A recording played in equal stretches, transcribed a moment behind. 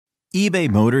eBay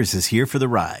Motors is here for the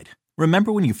ride.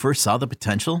 Remember when you first saw the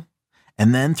potential?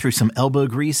 And then through some elbow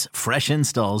grease, fresh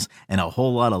installs, and a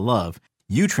whole lot of love,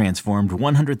 you transformed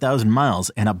 100,000 miles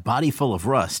and a body full of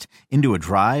rust into a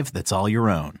drive that's all your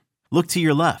own. Look to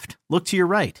your left. Look to your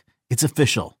right. It's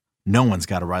official. No one's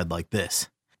got a ride like this.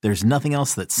 There's nothing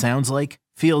else that sounds like,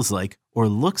 feels like, or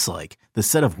looks like the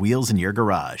set of wheels in your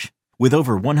garage. With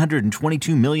over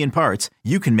 122 million parts,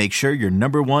 you can make sure your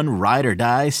number one ride or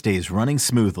die stays running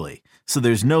smoothly. So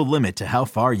there's no limit to how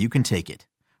far you can take it.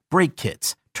 Brake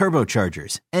kits,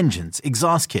 turbochargers, engines,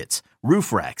 exhaust kits,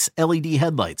 roof racks, LED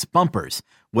headlights, bumpers,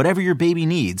 whatever your baby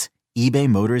needs, eBay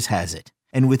Motors has it.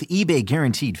 And with eBay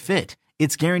Guaranteed Fit,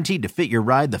 it's guaranteed to fit your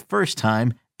ride the first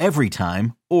time, every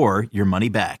time, or your money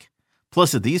back.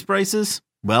 Plus at these prices,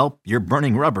 well, you're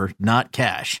burning rubber, not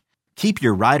cash. Keep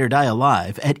your ride or die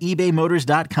alive at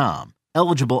ebaymotors.com.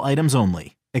 Eligible items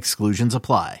only. Exclusions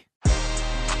apply.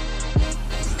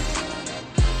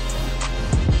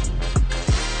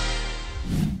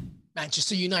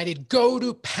 Manchester United go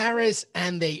to Paris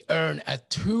and they earn a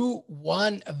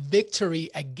 2-1 victory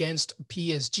against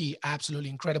PSG. Absolutely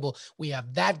incredible. We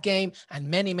have that game and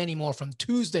many, many more from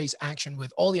Tuesday's action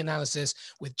with all the analysis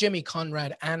with Jimmy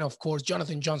Conrad and, of course,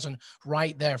 Jonathan Johnson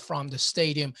right there from the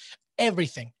stadium.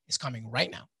 Everything is coming right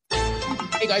now.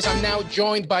 Hey guys, I'm now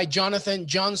joined by Jonathan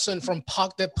Johnson from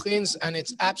Parc des Princes, and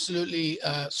it's absolutely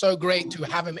so great to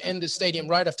have him in the stadium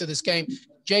right after this game.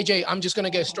 JJ, I'm just going to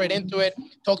get straight into it.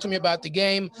 Talk to me about the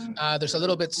game. There's a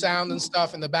little bit sound and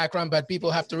stuff in the background, but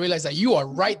people have to realize that you are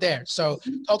right there. So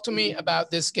talk to me about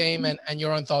this game and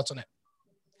your own thoughts on it.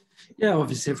 Yeah,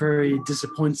 obviously a very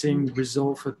disappointing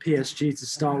result for PSG to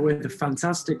start with. A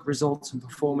fantastic result and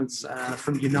performance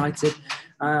from United.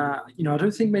 I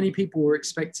don't think many people were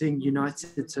expecting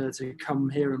United to come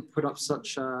here and put up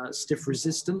such stiff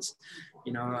resistance.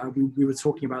 We were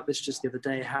talking about this just the other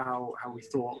day, how we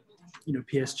thought,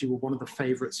 PSG were one of the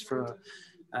favourites for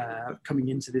coming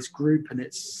into this group, and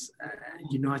it's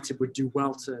United would do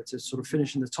well to sort of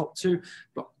finish in the top two.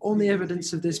 But on the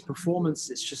evidence of this performance,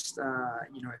 it's just,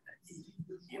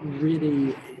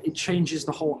 it changes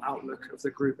the whole outlook of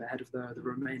the group ahead of the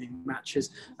remaining matches.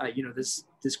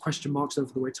 There's question marks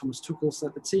over the way Thomas Tuchel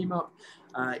set the team up.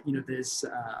 There's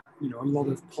a lot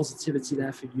of positivity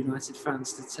there for United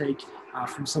fans to take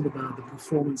from some of the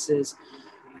performances.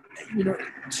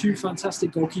 Two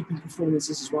fantastic goalkeeping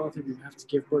performances as well. I think we have to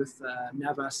give both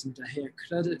Navas and De Gea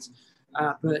credit.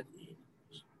 But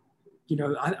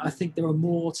I think there are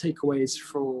more takeaways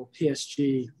for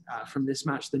PSG from this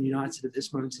match than United at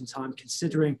this moment in time,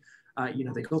 considering,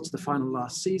 they got to the final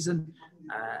last season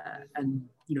and,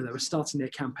 they were starting their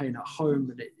campaign at home,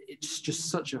 and it's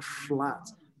just such a flat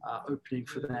opening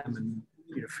for them. And,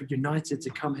 for United to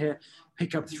come here,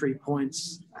 pick up 3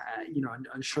 points,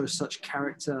 and show such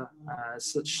character,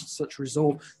 such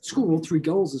resolve, score all 3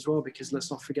 goals as well, because let's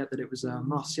not forget that it was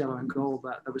Martial in goal.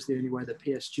 That was the only way that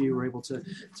PSG were able to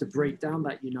break down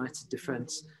that United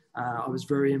defence. I was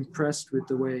very impressed with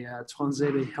the way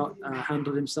Tuanzebe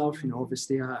handled himself.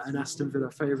 Obviously an Aston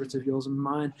Villa favourite of yours and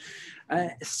mine.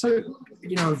 A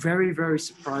very, very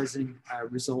surprising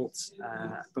result.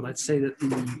 But I'd say that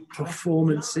the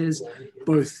performances,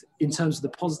 both in terms of the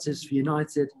positives for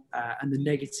United and the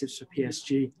negatives for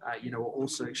PSG, were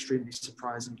also extremely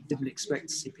surprising. Didn't expect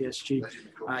to see PSG,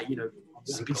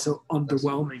 to be so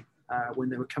underwhelming. When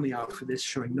they were coming out for this,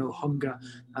 showing no hunger,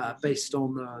 based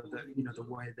on the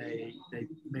way they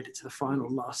made it to the final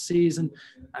last season,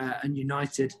 and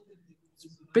United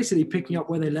basically picking up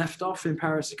where they left off in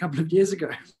Paris a couple of years ago.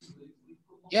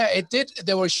 Yeah, it did.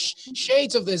 There were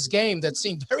shades of this game that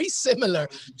seemed very similar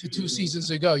to 2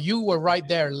 seasons ago. You were right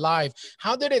there live.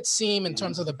 How did it seem in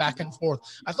terms of the back and forth?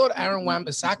 I thought Aaron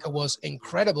Wan-Bissaka was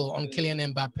incredible on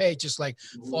Kylian Mbappe, just like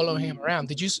following him around.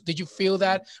 Did you feel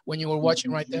that when you were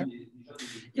watching right there?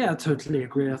 Yeah, I totally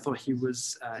agree. I thought he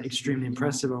was extremely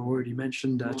impressive. I've already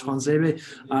mentioned Tuanzebe.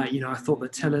 I thought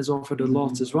that Telles offered a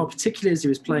lot as well, particularly as he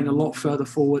was playing a lot further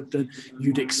forward than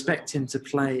you'd expect him to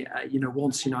play,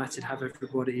 once United have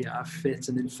everybody fit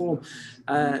and in form.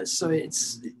 So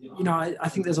it's, I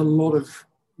think there's a lot of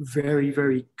very,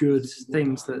 very good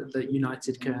things that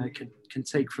United can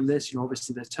take from this.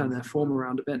 Obviously they've turned their form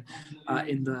around a bit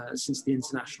since the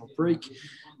international break.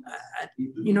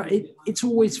 It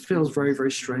always feels very,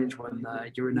 very strange when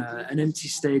you're in an empty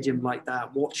stadium like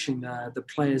that, watching the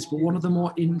players. But one of the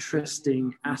more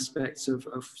interesting aspects of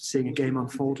seeing a game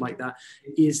unfold like that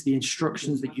is the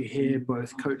instructions that you hear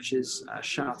both coaches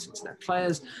shouting to their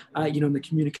players, and the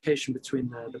communication between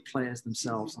the players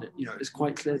themselves. And it's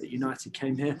quite clear that United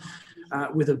came here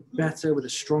with a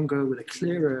stronger, with a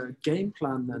clearer game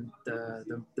plan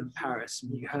than Paris.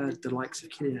 And you heard the likes of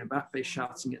Kylian Mbappe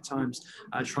shouting at times,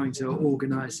 trying to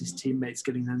organize his teammates,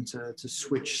 getting them to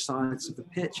switch sides of the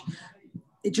pitch.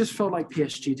 It just felt like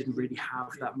PSG didn't really have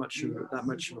that much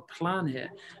of a plan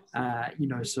here,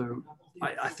 So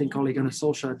I think Ole Gunnar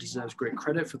Solskjaer deserves great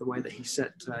credit for the way that he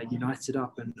set United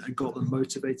up and got them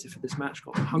motivated for this match,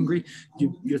 got them hungry.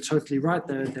 You're totally right.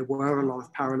 There were a lot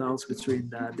of parallels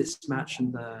between this match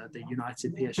and the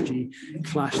United PSG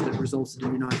clash that resulted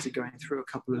in United going through a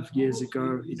couple of years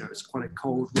ago. It's quite a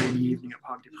cold, rainy evening at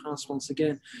Parc des Princes once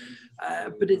again.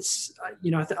 But it's,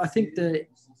 I think that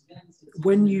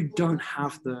when you don't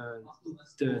have the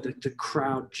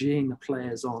crowd geeing the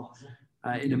players on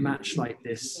in a match like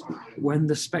this, when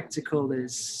the spectacle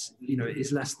is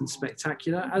less than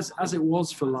spectacular, as it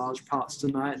was for large parts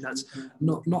tonight, and that's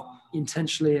not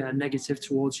intentionally negative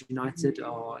towards United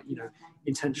or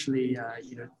intentionally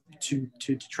to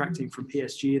detracting from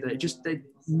PSG. They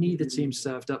neither team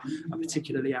served up a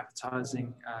particularly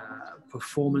appetizing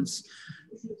performance.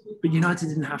 But United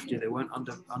didn't have to. They weren't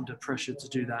under pressure to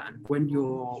do that. And when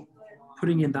you're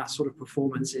putting in that sort of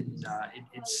performance in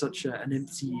such an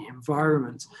empty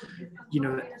environment,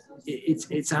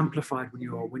 it's amplified when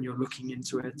you're looking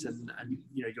into it and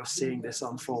you're seeing this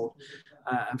unfold.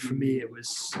 And for me,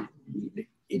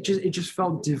 it just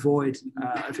felt devoid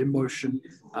of emotion,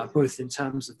 both in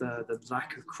terms of the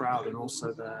lack of crowd and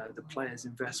also the players'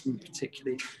 investment,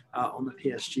 particularly on the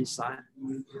PSG side.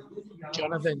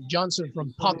 Jonathan Johnson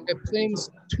from Parc des Princes,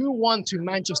 2-1 to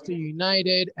Manchester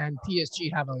United, and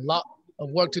PSG have a lot of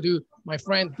work to do. My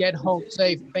friend, get home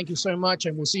safe. Thank you so much,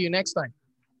 and we'll see you next time.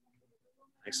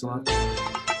 Thanks a lot.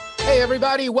 Hey,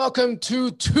 everybody. Welcome to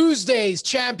Tuesday's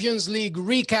Champions League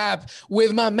recap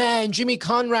with my man, Jimmy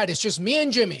Conrad. It's just me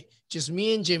and Jimmy.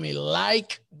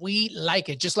 Like we like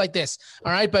it, just like this.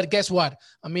 All right. But guess what?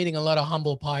 I'm eating a lot of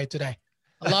humble pie today.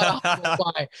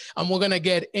 And we're going to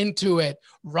get into it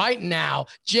right now.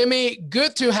 Jimmy,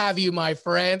 good to have you, my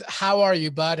friend. How are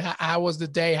you, bud? How was the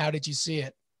day? How did you see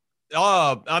it?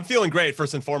 Oh, I'm feeling great.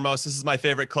 First and foremost, this is my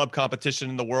favorite club competition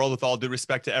in the world, with all due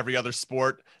respect to every other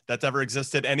sport that's ever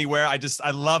existed anywhere.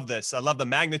 I love this. I love the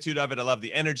magnitude of it. I love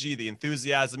the energy, the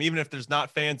enthusiasm, even if there's not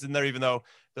fans in there, even though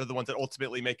they're the ones that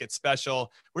ultimately make it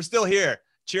special. We're still here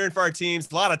cheering for our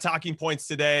teams. A lot of talking points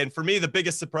today. And for me, the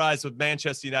biggest surprise with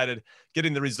Manchester United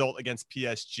getting the result against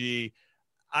PSG.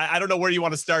 I don't know where you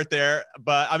want to start there,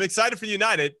 but I'm excited for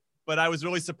United, but I was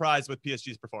really surprised with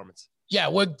PSG's performance. Yeah,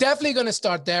 we're definitely going to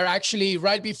start there. Actually,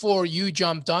 right before you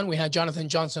jumped on, we had Jonathan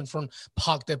Johnson from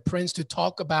Parc des Princes to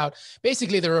talk about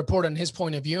basically the report and his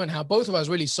point of view and how both of us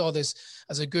really saw this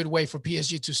as a good way for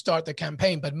PSG to start the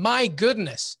campaign. But my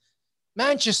goodness,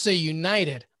 Manchester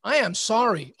United, I am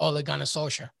sorry, Ole Gunnar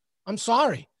Solskjaer. I'm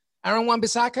sorry. Aaron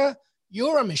Wan-Bissaka,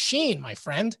 you're a machine, my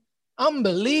friend.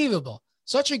 Unbelievable.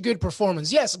 Such a good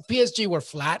performance. Yes, PSG were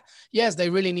flat. Yes, they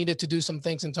really needed to do some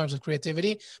things in terms of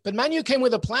creativity. But Man U came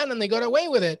with a plan and they got away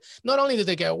with it. Not only did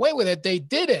they get away with it, they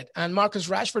did it. And Marcus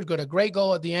Rashford got a great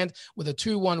goal at the end with a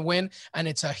 2-1 win. And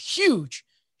it's a huge,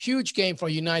 huge game for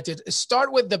United.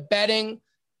 Start with the betting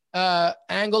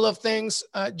angle of things,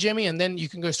 Jimmy, and then you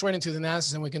can go straight into the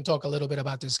analysis and we can talk a little bit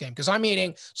about this game because I'm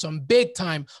eating some big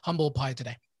time humble pie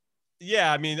today.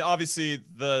 Yeah, I mean, obviously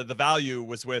the value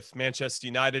was with Manchester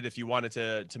United. If you wanted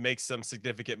to make some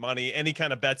significant money, any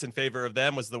kind of bets in favor of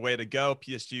them was the way to go.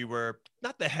 PSG were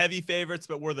not the heavy favorites,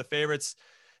 but were the favorites.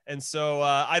 And so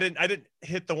I didn't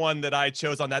hit the one that I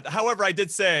chose on that. However, I did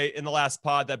say in the last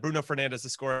pod that Bruno Fernandes to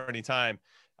score anytime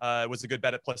was a good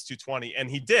bet at plus 220.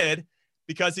 And he did,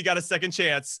 because he got a second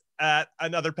chance at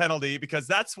another penalty, because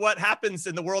that's what happens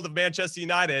in the world of Manchester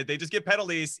United. They just get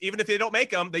penalties. Even if they don't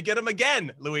make them, they get them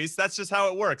again, Luis. That's just how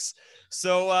it works.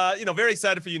 So, very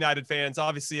excited for United fans.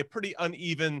 Obviously, a pretty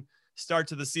uneven start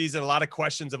to the season. A lot of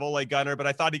questions of Ole Gunnar, but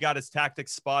I thought he got his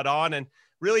tactics spot on. And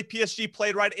really, PSG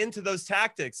played right into those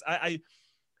tactics.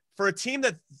 For a team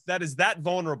that is that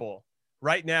vulnerable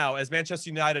right now, as Manchester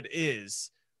United is,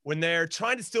 when they're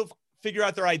trying to still figure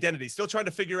out their identity, still trying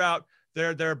to figure out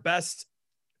their best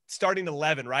starting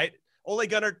 11, right? Ole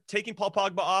Gunnar taking Paul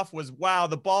Pogba off was, wow,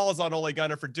 the ball is on Ole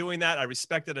Gunnar for doing that. I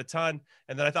respect it a ton.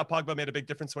 And then I thought Pogba made a big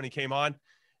difference when he came on.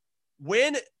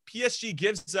 When PSG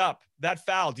gives up that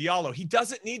foul, Diallo, he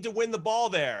doesn't need to win the ball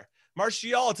there.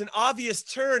 Martial, it's an obvious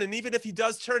turn. And even if he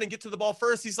does turn and get to the ball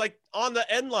first, he's like on the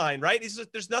end line, right?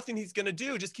 There's nothing he's going to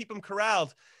do. Just keep him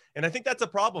corralled. And I think that's a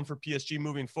problem for PSG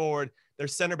moving forward. Their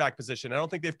center back position. I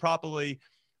don't think they've properly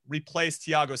replaced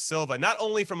Thiago Silva, not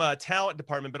only from a talent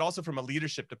department, but also from a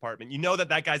leadership department. You know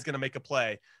that guy's going to make a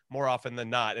play more often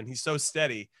than not. And he's so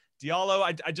steady. Diallo,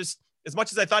 as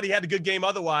much as I thought he had a good game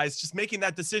otherwise, just making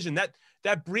that decision,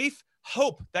 that brief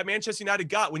hope that Manchester United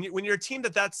got when you're a team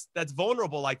that's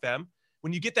vulnerable like them,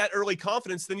 when you get that early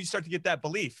confidence, then you start to get that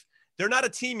belief. They're not a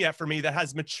team yet for me that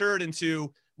has matured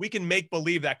into, we can make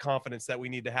believe that confidence that we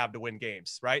need to have to win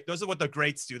games, right? Those are what the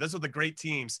greats do. Those are the great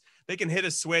teams. They can hit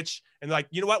a switch and like,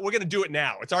 you know what, we're going to do it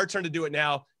now. It's our turn to do it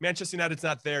now. Manchester United's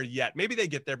not there yet. Maybe they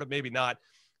get there, but maybe not.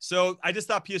 So I just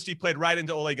thought PSG played right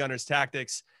into Ole Gunnar's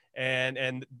tactics.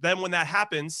 And then when that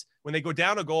happens, when they go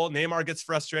down a goal, Neymar gets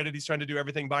frustrated. He's trying to do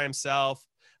everything by himself.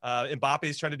 Mbappe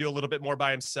is trying to do a little bit more by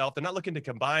himself. They're not looking to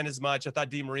combine as much. I thought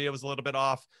Di Maria was a little bit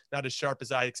off, not as sharp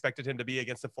as I expected him to be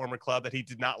against a former club that he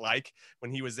did not like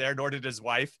when he was there, nor did his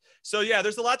wife. So yeah,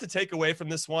 there's a lot to take away from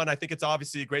this one. I think it's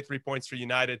obviously a great 3 points for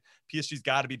United. PSG's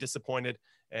got to be disappointed.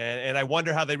 And I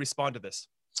wonder how they respond to this.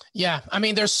 Yeah, I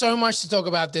mean, there's so much to talk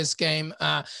about this game.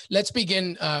 Let's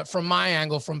begin from my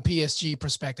angle, from PSG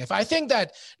perspective. I think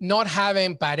that not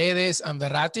having Paredes and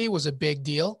Verratti was a big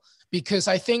deal, because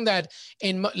I think that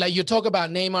like you talk about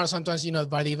Neymar, sometimes,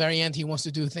 by the very end, he wants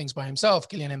to do things by himself.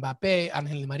 Kylian Mbappe,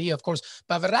 Angel Di Maria, of course.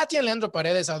 But Verratti and Leandro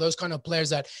Paredes are those kind of players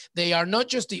that they are not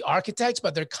just the architects,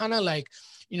 but they're kind of like,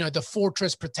 the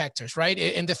fortress protectors, right?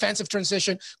 In defensive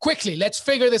transition, quickly, let's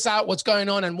figure this out, what's going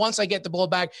on. And once I get the ball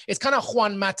back, it's kind of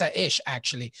Juan Mata-ish,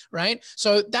 actually, right?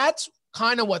 So that's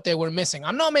kind of what they were missing.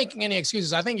 I'm not making any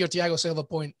excuses. I think your Thiago Silva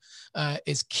point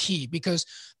is key, because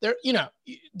they're,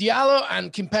 Diallo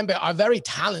and Kimpembe are very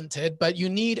talented, but you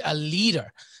need a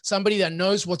leader, somebody that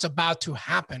knows what's about to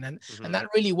happen. And that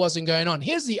really wasn't going on.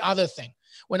 Here's the other thing.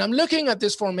 When I'm looking at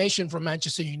this formation for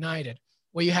Manchester United,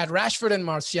 where you had Rashford and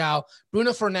Martial,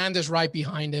 Bruno Fernandes right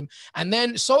behind him. And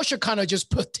then Solskjaer kind of just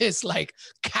put this like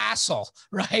castle,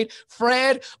 right?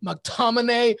 Fred,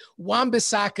 McTominay,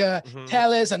 Wan-Bissaka,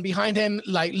 Telles, and behind him,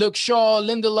 like Luke Shaw,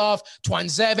 Lindelof,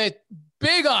 Tuanzebe.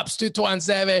 Big ups to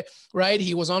Tuanzebe, right?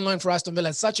 He was on loan for Aston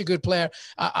Villa, such a good player.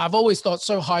 I've always thought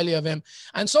so highly of him.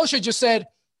 And Solskjaer just said,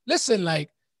 listen,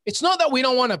 like, it's not that we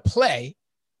don't want to play.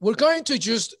 We're going to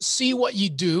just see what you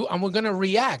do, and we're going to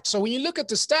react. So when you look at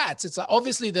the stats, it's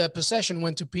obviously the possession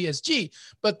went to PSG,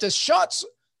 but the shots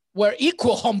were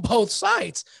equal on both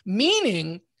sides,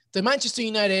 meaning the Manchester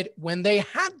United, when they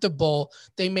had the ball,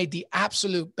 they made the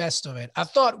absolute best of it. I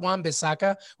thought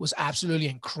Wan-Bissaka was absolutely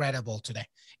incredible today.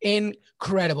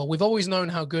 Incredible. We've always known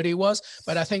how good he was,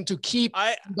 but I think to keep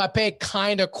Mbappe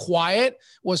kind of quiet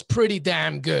was pretty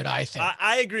damn good, I think.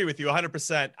 I agree with you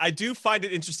 100%. I do find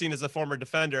it interesting as a former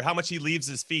defender how much he leaves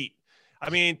his feet.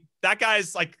 I mean, that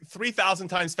guy's like 3,000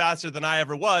 times faster than I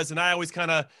ever was, and I always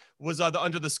kind of was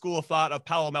under the school of thought of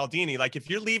Paolo Maldini. Like, if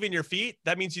you're leaving your feet,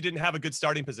 that means you didn't have a good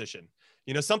starting position.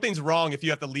 Something's wrong if you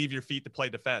have to leave your feet to play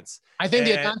defense. I think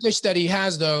the advantage that he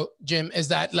has, though, Jim, is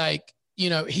that, like,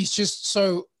 he's just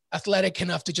so athletic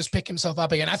enough to just pick himself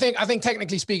up again. I think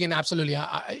technically speaking, absolutely,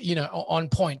 on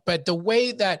point. But the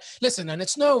way that, listen, and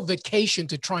it's no vacation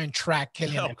to try and track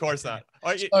Kylian. No, of course not.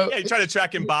 You try to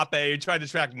track Mbappe, you try to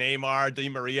track Neymar, Di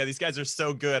Maria. These guys are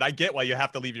so good. I get why you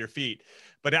have to leave your feet.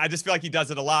 But I just feel like he does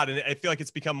it a lot. And I feel like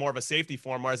it's become more of a safety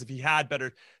for him. Whereas if he had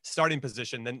better starting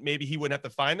position, then maybe he wouldn't have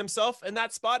to find himself in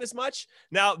that spot as much.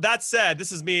 Now, that said,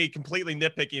 this is me completely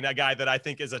nitpicking a guy that I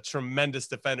think is a tremendous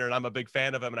defender, and I'm a big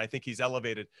fan of him. And I think he's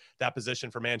elevated that position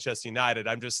for Manchester United.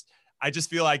 I just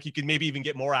feel like you can maybe even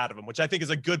get more out of him, which I think is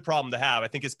a good problem to have. I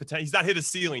think his potential, he's not hit his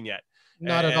ceiling yet.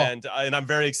 Not at all. And I'm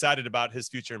very excited about his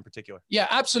future in particular. Yeah,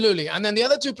 absolutely. And then the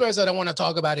other two players that I want to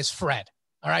talk about is Fred.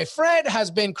 All right. Fred has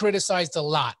been criticized a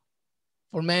lot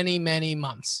for many, many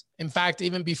months. In fact,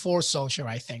 even before Solskjaer,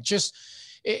 I think.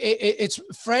 It's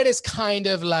Fred is kind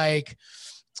of like,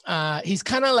 he's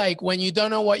kind of like when you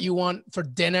don't know what you want for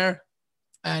dinner,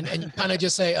 and you kind of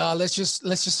just say, let's just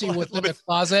see what's in the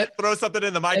closet. Throw something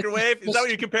in the microwave. Is that what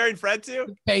you're comparing Fred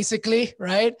to? Basically,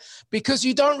 right? Because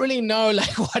you don't really know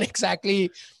like what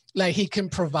exactly like he can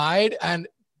provide.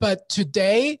 But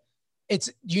today,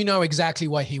 it's exactly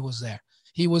why he was there.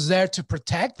 He was there to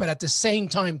protect, but at the same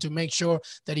time to make sure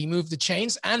that he moved the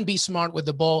chains and be smart with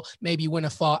the ball, maybe win a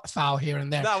foul here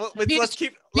and there. No,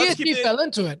 PSG fell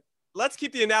into it. Let's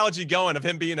keep the analogy going of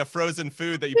him being a frozen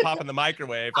food that you pop in the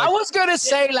microwave. Like, I was going to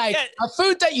say a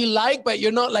food that you like, but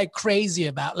you're not like crazy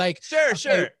about. Like, sure.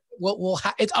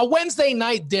 It's a Wednesday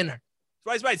night dinner.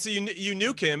 Right. So you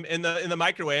nuke him in the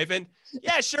microwave, and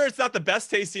yeah, sure, it's not the best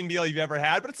tasting meal you've ever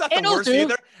had, but it's not the worst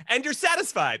either. And you're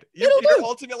satisfied. You're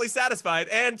ultimately satisfied,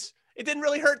 and it didn't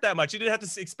really hurt that much. You didn't have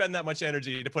to expend that much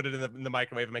energy to put it in the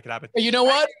microwave and make it happen. But you know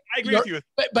what? I agree with you.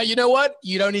 But you know what?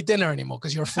 You don't eat dinner anymore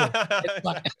because you're full.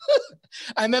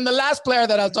 And then the last player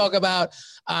that I'll talk about,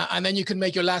 and then you can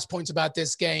make your last points about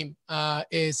this game,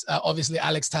 is obviously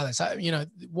Alex Telles.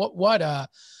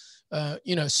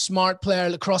 smart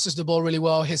player, crosses the ball really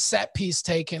well. His set piece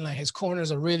taken, like his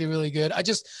corners are really, really good.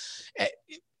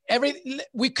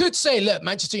 We could say, look,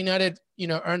 Manchester United,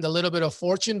 earned a little bit of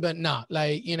fortune, but not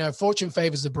fortune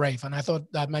favors the brave. And I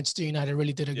thought that Manchester United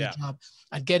really did a good job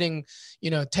at getting,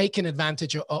 taking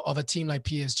advantage of a team like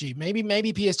PSG. Maybe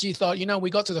PSG thought, we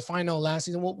got to the final last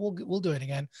season. We'll do it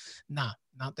again. Nah,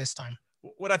 not this time.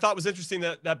 What I thought was interesting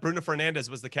that Bruno Fernandes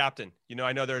was the captain.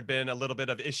 I know there had been a little bit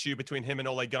of issue between him and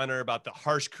Ole Gunnar about the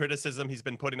harsh criticism he's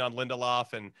been putting on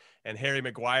Lindelof and Harry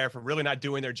Maguire for really not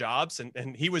doing their jobs.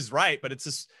 And he was right, but it's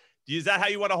just, is that how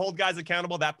you want to hold guys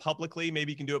accountable that publicly?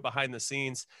 Maybe you can do it behind the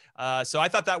scenes. So I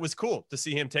thought that was cool to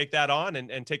see him take that on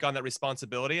and take on that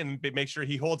responsibility and make sure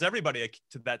he holds everybody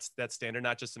to that standard,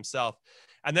 not just himself.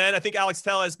 And then I think Alex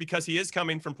Telles, because he is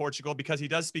coming from Portugal, because he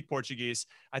does speak Portuguese,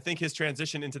 I think his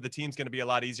transition into the team is going to be a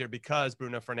lot easier because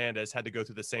Bruno Fernandes had to go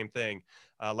through the same thing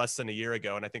less than a year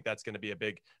ago. And I think that's going to be a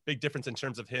big difference in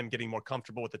terms of him getting more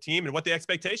comfortable with the team and what the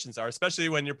expectations are, especially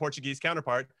when your Portuguese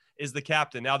counterpart is the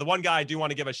captain. Now, the one guy I do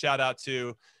want to give a shout out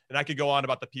to, and I could go on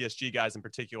about the PSG guys in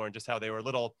particular and just how they were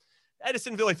I just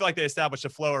didn't really feel like they established a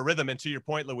flow or rhythm. And to your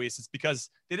point, Luis, it's because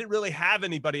they didn't really have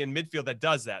anybody in midfield that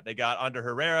does that. They got Ander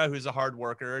Herrera, who's a hard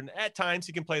worker, and at times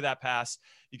he can play that pass.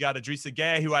 You got Idrissa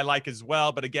Gueye, who I like as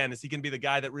well. But again, is he going to be the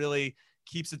guy that really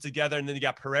keeps it together? And then you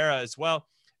got Pereira as well.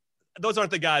 Those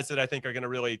aren't the guys that I think are going to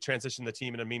really transition the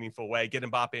team in a meaningful way, get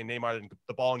Mbappe and Neymar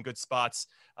the ball in good spots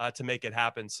to make it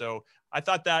happen. So I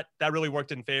thought that really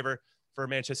worked in favor for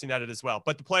Manchester United as well.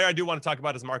 But the player I do want to talk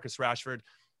about is Marcus Rashford.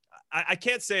 I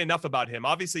can't say enough about him.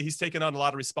 Obviously, he's taken on a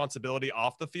lot of responsibility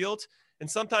off the field, and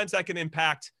sometimes that can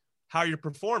impact how you're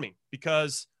performing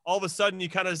because all of a sudden you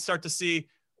kind of start to see,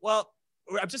 well,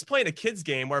 I'm just playing a kid's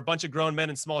game where a bunch of grown men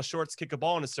in small shorts kick a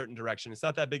ball in a certain direction. It's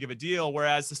not that big of a deal,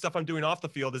 whereas the stuff I'm doing off the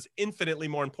field is infinitely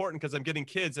more important because I'm getting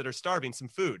kids that are starving some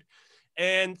food.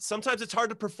 And sometimes it's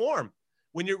hard to perform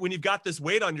when you've got this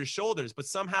weight on your shoulders, but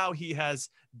somehow he has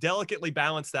delicately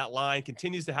balanced that line,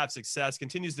 continues to have success,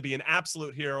 continues to be an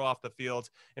absolute hero off the field.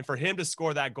 And for him to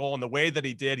score that goal in the way that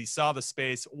he did, he saw the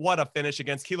space. What a finish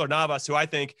against Keylor Navas, who I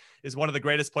think is one of the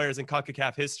greatest players in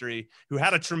CONCACAF history, who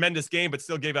had a tremendous game, but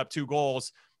still gave up 2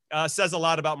 goals. Says a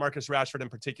lot about Marcus Rashford in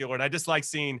particular. And I just like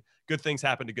seeing good things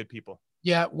happen to good people.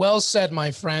 Yeah, well said,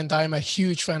 my friend. I'm a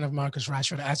huge fan of Marcus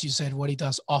Rashford. As you said, what he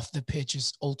does off the pitch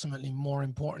is ultimately more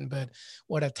important, but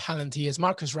what a talent he is.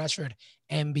 Marcus Rashford,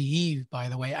 MBE, by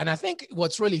the way. And I think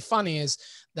what's really funny is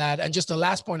that, and just the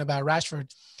last point about Rashford,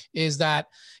 is that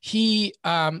he,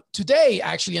 today,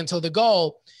 actually, until the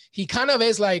goal, he kind of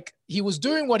is like, he was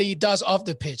doing what he does off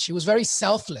the pitch. He was very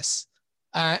selfless.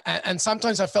 And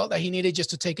sometimes I felt that he needed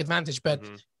just to take advantage, but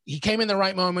he came in the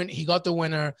right moment. He got the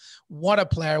winner. What a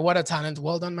player. What a talent.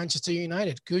 Well done, Manchester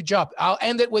United. Good job. I'll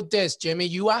end it with this, Jimmy.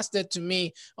 You asked it to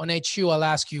me on HQ. I'll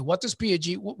ask you, what does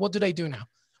PSG, what do they do now?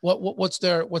 What's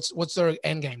their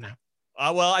end game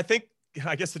now? Well,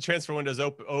 I guess the transfer window is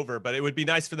over, but it would be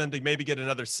nice for them to maybe get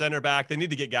another center back. They need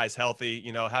to get guys healthy.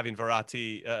 Having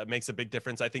Verratti makes a big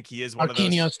difference. I think he is one of those.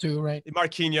 Marquinhos too, right?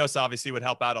 Marquinhos obviously would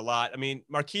help out a lot. I mean,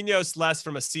 Marquinhos less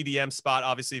from a CDM spot,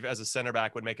 obviously as a center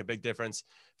back would make a big difference.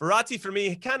 Verratti for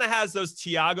me kind of has those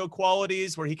Thiago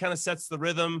qualities where he kind of sets the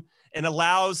rhythm and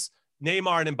allows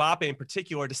Neymar and Mbappe in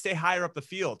particular to stay higher up the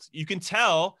field. You can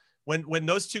tell when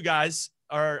those two guys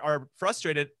are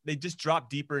frustrated, they just drop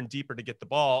deeper and deeper to get the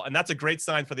ball. And that's a great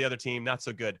sign for the other team. Not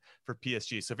so good for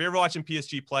PSG. So if you're ever watching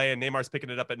PSG play and Neymar's picking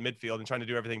it up at midfield and trying to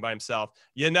do everything by himself,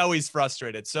 he's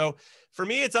frustrated. So for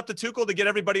me, it's up to Tuchel to get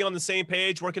everybody on the same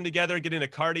page, working together, getting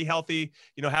Icardi healthy,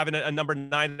 having a number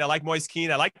 9. I like Moise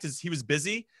Kean. I liked he was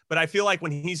busy, but I feel like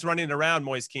when he's running around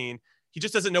Moise Kean, he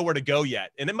just doesn't know where to go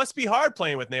yet. And it must be hard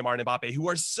playing with Neymar and Mbappe, who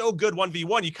are so good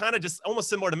 1v1. You kind of just almost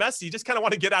similar to Messi. You just kind of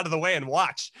want to get out of the way and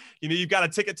watch. You've got a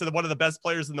ticket to one of the best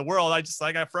players in the world.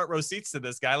 I got front row seats to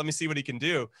this guy. Let me see what he can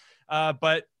do. I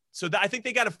think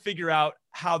they got to figure out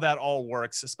how that all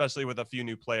works, especially with a few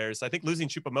new players. I think losing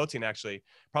Choupo-Moting actually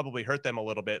probably hurt them a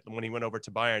little bit when he went over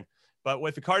to Bayern. But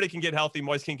if Icardi can get healthy,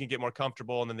 Moise Kean can get more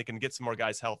comfortable, and then they can get some more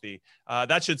guys healthy.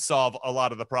 That should solve a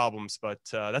lot of the problems. But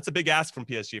that's a big ask from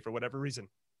PSG for whatever reason.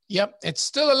 Yep, it's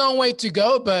still a long way to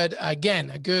go. But again,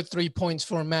 a good 3 points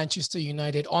for Manchester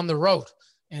United on the road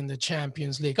in the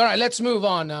Champions League. All right, let's move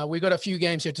on. We got a few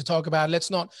games here to talk about. Let's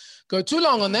not go too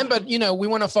long on them, but, we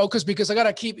want to focus because I got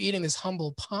to keep eating this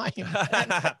humble pie.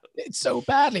 It's so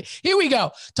badly. Here we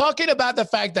go. Talking about the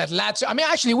fact that Lazio,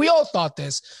 actually, we all thought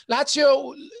this.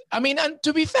 Lazio, and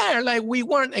to be fair, we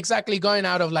weren't exactly going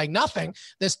out of nothing.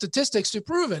 There's statistics to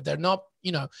prove it. They're not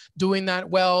doing that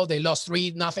well. They lost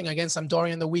 3-0 against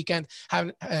Sampdoria in the weekend.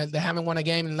 They haven't won a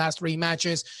game in the last 3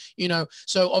 matches,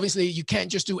 so obviously you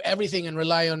can't just do everything and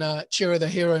rely on Ciro the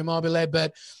Hero Immobile,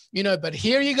 but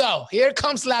here you go. Here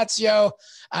comes Lazio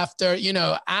after,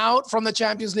 out from the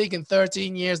Champions League in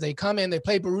 13 years. They come in, they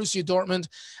play Borussia Dortmund,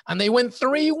 and they win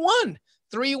 3-1.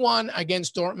 3-1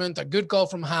 against Dortmund, a good goal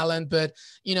from Haaland, but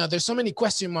there's so many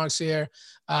question marks here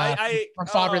from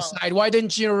Fabri's side. Why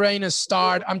didn't Gio Reyna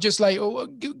start? I'm just like,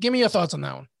 give me your thoughts on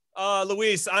that one.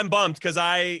 Luis, I'm bummed because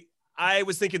I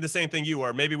was thinking the same thing you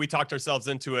were. Maybe we talked ourselves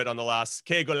into it on the last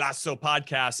Que Golazo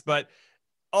podcast, but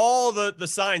all the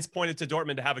signs pointed to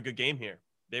Dortmund to have a good game here.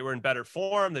 They were in better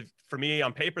form. For me,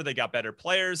 on paper, they got better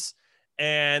players,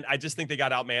 and I just think they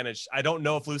got outmanaged. I don't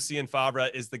know if Lucien Favre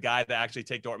is the guy to actually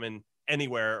take Dortmund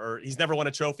anywhere, or he's never won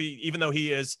a trophy. Even though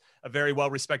he is a very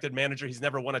well-respected manager, he's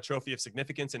never won a trophy of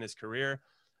significance in his career.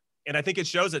 And I think it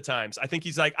shows at times. I think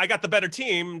he's like, I got the better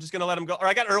team, I'm just going to let him go. Or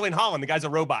I got Erling Haaland, the guy's a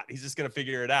robot. He's just going to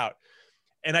figure it out.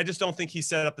 And I just don't think he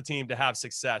set up the team to have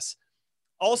success.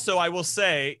 Also, I will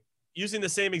say, using the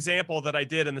same example that I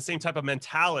did and the same type of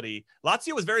mentality,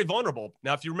 Lazio was very vulnerable.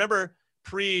 Now, if you remember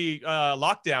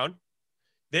pre-lockdown,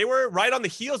 they were right on the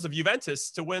heels of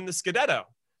Juventus to win the Scudetto.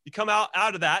 You come out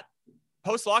of that,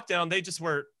 post-lockdown,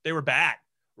 they were bad,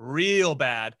 real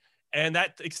bad. And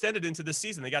that extended into the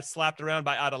season. They got slapped around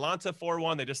by Atalanta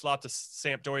 4-1. They just lost to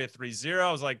Sampdoria 3-0.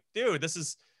 I was like, dude,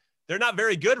 they're not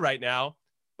very good right now.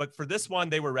 But for this one,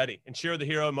 they were ready. And Ciro the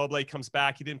Hero Immobile comes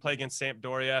back. He didn't play against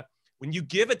Sampdoria. When you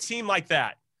give a team like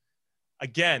that,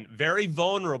 again, very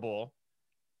vulnerable,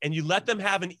 and you let them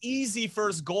have an easy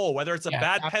first goal, whether it's a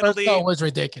bad penalty. First goal was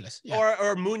ridiculous. Yeah.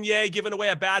 Or Meunier giving away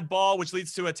a bad ball, which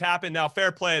leads to a tap in. Now,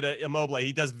 fair play to Immobile.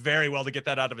 He does very well to get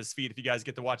that out of his feet. If you guys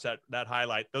get to watch that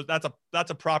highlight, that's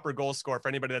a proper goal score for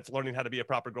anybody that's learning how to be a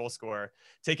proper goal scorer,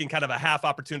 taking kind of a half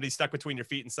opportunity stuck between your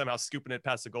feet and somehow scooping it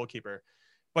past the goalkeeper.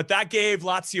 But that gave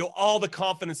Lazio all the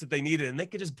confidence that they needed, and they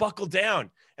could just buckle down.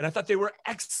 And I thought they were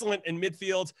excellent in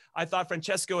midfield. I thought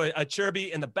Francesco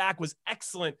Acerbi in the back was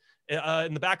excellent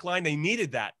in the back line. They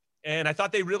needed that. And I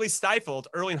thought they really stifled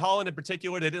Erling Haaland in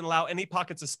particular. They didn't allow any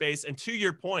pockets of space. And to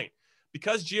your point,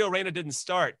 because Gio Reyna didn't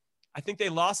start, I think they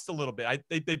lost a little bit.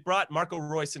 They brought Marco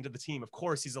Reus into the team. Of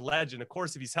course, he's a legend. Of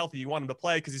course, if he's healthy, you want him to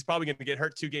play because he's probably going to get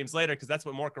hurt 2 games later because that's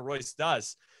what Marco Reus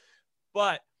does.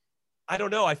 But I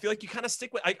don't know. I feel like you kind of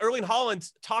stick with Erling Haaland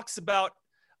talks about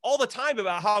all the time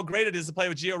about how great it is to play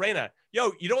with Gio Reyna.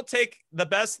 Yo, you don't take the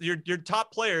best, your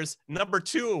top players, number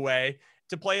 2 away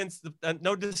to play in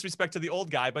no disrespect to the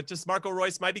old guy, but just Marco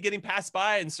Reus might be getting passed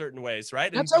by in certain ways,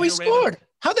 right? That's how he scored.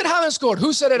 How did Haaland score?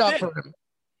 Who set it up for him?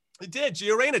 It did.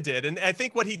 Gio Reyna did. And I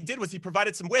think what he did was he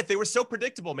provided some width. They were so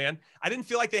predictable, man. I didn't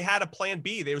feel like they had a plan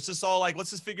B. They was just all like, let's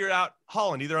just figure it out.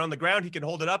 Haaland, either on the ground, he can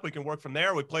hold it up. We can work from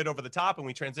there. We played over the top and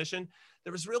we transitioned.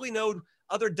 There was really no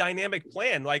other dynamic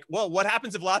plan. Like, well, what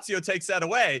happens if Lazio takes that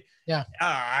away? Yeah.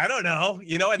 I don't know,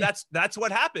 and that's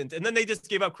what happened. And then they just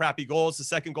gave up crappy goals. The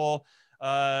second goal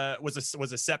was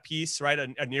a set piece, right?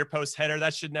 A near post header.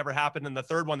 That should never happen. And the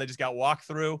third one, they just got walked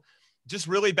through. Just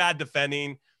really bad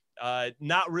defending.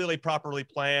 Not really properly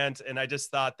planned, and I just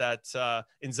thought that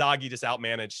Inzaghi just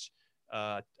outmanaged.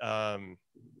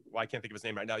 I can't think of his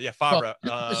name right now. Yeah, Favre.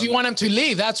 Because you want him to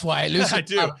leave, that's why. I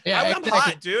do. Yeah, I'm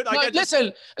hot, dude.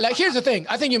 Listen, here's the thing.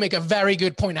 I think you make a very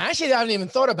good point. I actually haven't even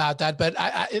thought about that, but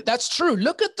that's true.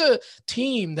 Look at the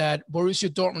team that Borussia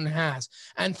Dortmund has,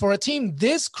 and for a team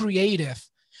this creative,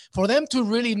 for them to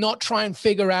really not try and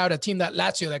figure out a team that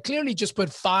Lazio that clearly just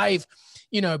put 5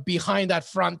 behind that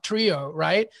front trio,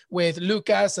 right? With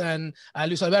Lucas and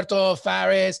Luis Alberto,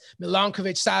 Fares,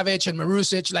 Milankovic, Savic, and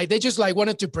Marusic. Like, they just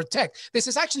wanted to protect. This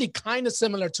is actually kind of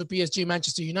similar to PSG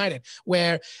Manchester United,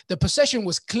 where the possession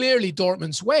was clearly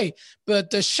Dortmund's way,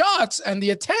 but the shots and the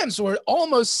attempts were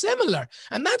almost similar.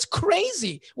 And that's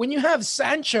crazy when you have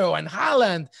Sancho and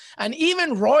Haaland and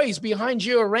even Royce behind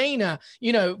Gio Reyna,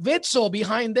 Witsel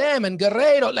behind them and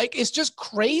Guerreiro. Like, it's just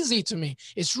crazy to me.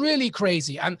 It's really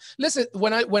crazy. And listen,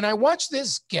 when I watched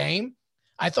this game,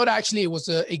 I thought actually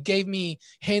it gave me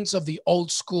hints of the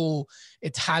old school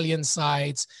Italian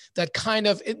sides that kind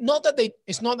of, it's not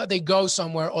that they go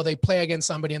somewhere or they play against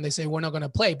somebody and they say, we're not going to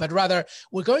play, but rather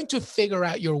we're going to figure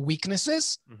out your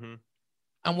weaknesses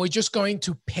and we're just going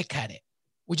to pick at it.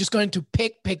 We're just going to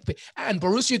pick. And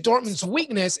Borussia Dortmund's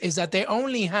weakness is that they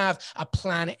only have a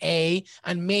plan A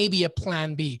and maybe a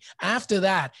plan B. After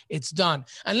that, it's done.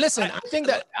 And listen, I think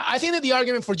that the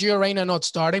argument for Gio Reyna not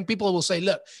starting, people will say,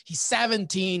 look, he's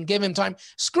 17, give him time.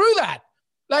 Screw that.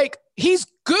 Like, he's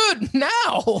good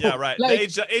now. Yeah, right.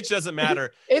 Age doesn't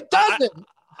matter. It doesn't.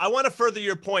 I want to further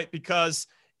your point because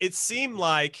it seemed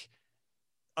like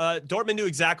Dortmund knew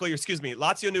exactly, or excuse me,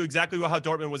 Lazio knew exactly how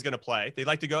Dortmund was going to play. They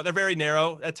like to go, they're very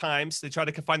narrow at times. They try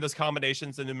to find those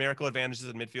combinations and numerical advantages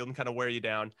in midfield and kind of wear you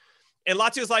down. And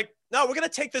Lazio's like, no, we're going to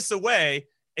take this away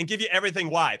and give you everything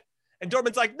wide. And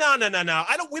Dortmund's like, no.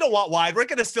 We don't want wide. We're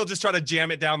going to still just try to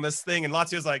jam it down this thing. And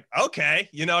Lazio's like, okay,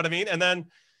 you know what I mean? And then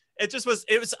it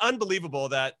was unbelievable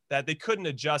that they couldn't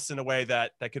adjust in a way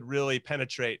that could really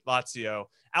penetrate Lazio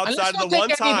outside of the one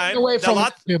time. Away from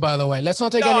Lazio, by the way, let's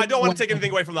not take. No, I don't want to take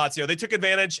anything away from Lazio. They took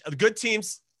advantage. Good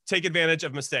teams take advantage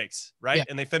of mistakes, right? Yeah.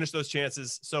 And they finished those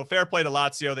chances. So fair play to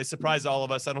Lazio. They surprised all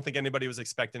of us. I don't think anybody was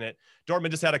expecting it.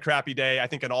 Dortmund just had a crappy day. I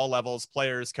think on all levels,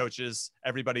 players, coaches,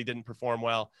 everybody didn't perform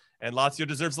well. And Lazio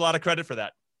deserves a lot of credit for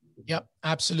that. Yep,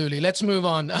 absolutely. Let's move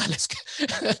on. I'm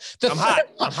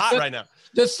hot right now.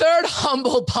 The third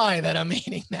humble pie that I'm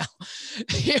eating now.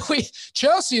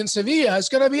 Chelsea and Sevilla is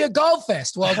going to be a goal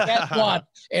fest. Well, guess what?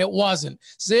 It wasn't.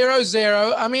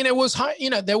 0-0. I mean, it was high,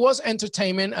 there was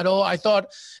entertainment at all. I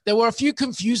thought there were a few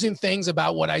confusing things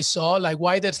about what I saw, like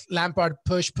why did Lampard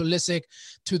push Pulisic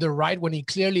to the right when he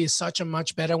clearly is such a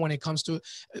much better when it comes to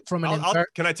from an.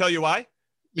 Can I tell you why?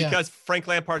 Because Frank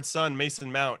Lampard's son,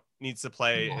 Mason Mount, needs to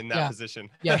play in that position.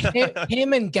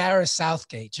 Him and Gareth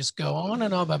Southgate just go on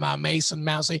and on about Mason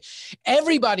Mount. So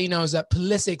everybody knows that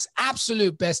Pulisic's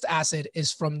absolute best asset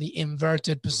is from the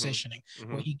inverted positioning,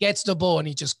 where he gets the ball and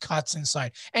he just cuts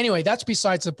inside. Anyway, that's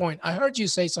besides the point. I heard you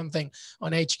say something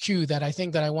on HQ that I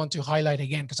think that I want to highlight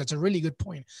again, because it's a really good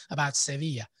point about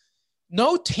Sevilla.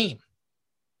 No team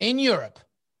in Europe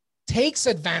takes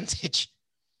advantage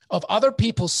of other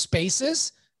people's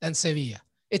spaces than Sevilla.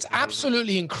 It's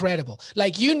absolutely incredible.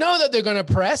 Like, that they're going to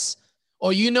press,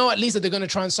 or at least that they're going to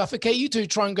try and suffocate you to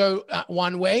try and go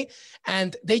one way.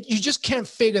 And you just can't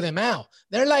figure them out.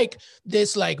 They're like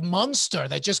this monster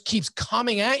that just keeps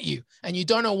coming at you and you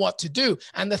don't know what to do.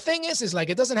 And the thing is like,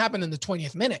 it doesn't happen in the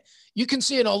 20th minute. You can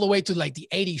see it all the way to like the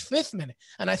 85th minute.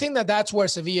 And I think that that's where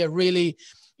Sevilla really,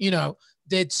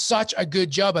 did such a good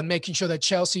job at making sure that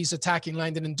Chelsea's attacking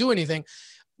line didn't do anything.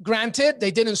 Granted,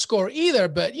 they didn't score either,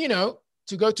 but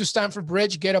to go to Stamford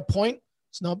Bridge, get a point,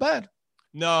 it's not bad.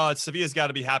 No, Sevilla's got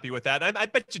to be happy with that. I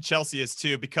bet you Chelsea is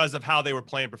too, because of how they were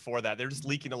playing before that. They're just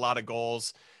leaking a lot of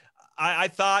goals. I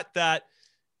thought that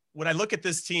when I look at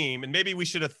this team, and maybe we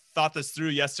should have thought this through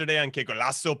yesterday on Que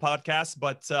Golazo podcast,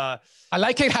 but I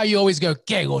like it how you always go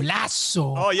Que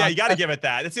Golazo. Oh yeah, you got to give it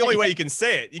that. It's the only way you can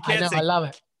say it. You can't say. I love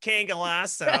it. Que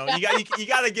Golazo. You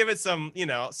got to give it some,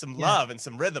 some love and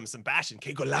some rhythm, some passion.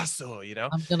 Que Golazo,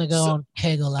 I'm going to go on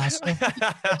Que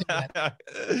Golazo.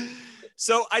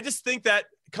 So I just think that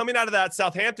coming out of that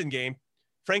Southampton game,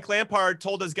 Frank Lampard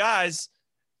told his guys,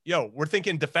 we're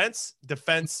thinking defense. And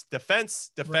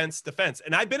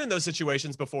I've been in those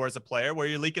situations before as a player where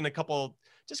you're leaking a couple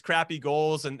just crappy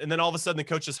goals. And then all of a sudden the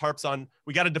coach just harps on,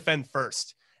 we got to defend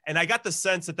first. And I got the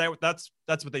sense that that's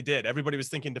what they did. Everybody was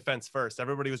thinking defense first.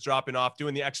 Everybody was dropping off,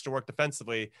 doing the extra work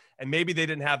defensively. And maybe they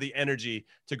didn't have the energy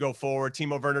to go forward.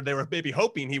 Timo Werner, they were maybe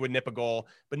hoping he would nip a goal,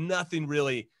 but nothing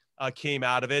really came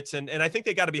out of it. And I think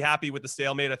they got to be happy with the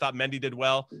stalemate. I thought Mendy did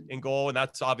well in goal, and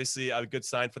that's obviously a good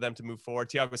sign for them to move forward.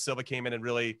 Thiago Silva came in and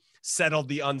really settled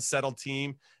the unsettled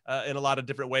team in a lot of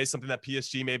different ways, something that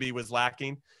PSG maybe was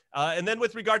lacking. And then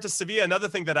with regard to Sevilla, another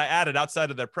thing that I added outside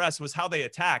of their press was how they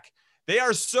attack. They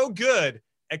are so good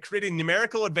at creating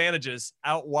numerical advantages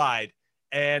out wide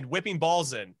and whipping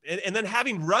balls in, and then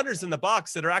having runners in the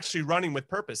box that are actually running with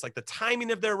purpose, like the timing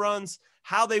of their runs,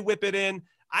 how they whip it in.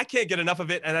 I can't get enough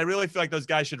of it. And I really feel like those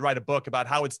guys should write a book about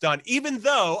how it's done. Even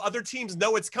though other teams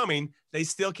know it's coming, they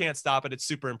still can't stop it. It's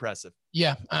super impressive.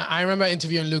 Yeah. I remember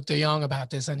interviewing Luke de Jong about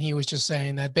this, and he was just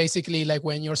saying that basically, like,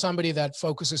 when you're somebody that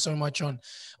focuses so much on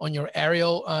your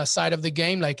aerial side of the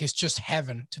game, like, it's just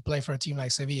heaven to play for a team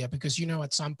like Sevilla, because,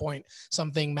 at some point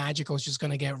something magical is just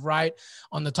going to get right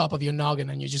on the top of your noggin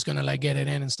and you're just going to like get it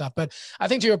in and stuff. But I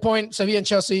think to your point, Sevilla and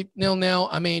Chelsea 0-0.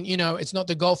 I mean, it's not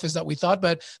the golfers that we thought,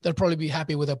 but they'll probably be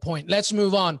happy with a point. Let's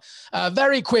move on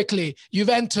very quickly.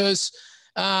 Juventus,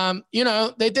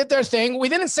 they did their thing. We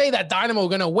didn't say that Dynamo were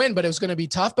going to win, but it was going to be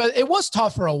tough, but it was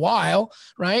tough for a while.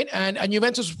 Right. And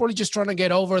Juventus was probably just trying to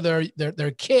get over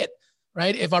their kit.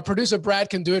 Right. If our producer Brad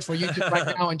can do it for YouTube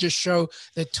right now and just show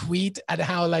the tweet at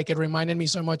how like it reminded me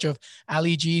so much of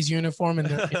Ali G's uniform in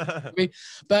the movie.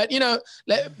 But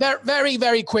very,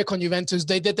 very quick on Juventus.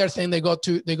 They did their thing. They got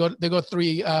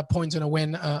 3 points in a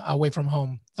win away from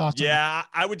home. Thoughts? Yeah,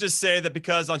 I would just say that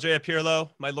because Andrea Pirlo,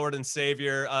 my Lord and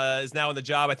Savior, is now in the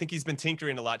job, I think he's been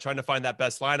tinkering a lot, trying to find that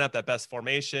best lineup, that best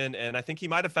formation. And I think he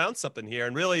might have found something here.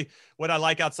 And really what I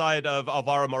like outside of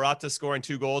Alvaro Morata scoring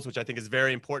 2 goals, which I think is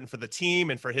very important for the team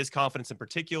and for his confidence in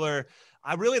particular,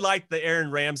 I really liked the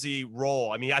Aaron Ramsey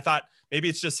role. I mean, I thought maybe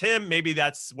it's just him. Maybe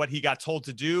that's what he got told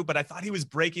to do, but I thought he was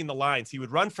breaking the lines. He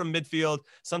would run from midfield.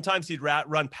 Sometimes he'd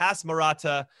run past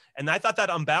Morata. And I thought that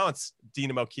unbalanced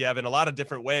Dynamo Kiev in a lot of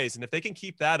different ways. And if they can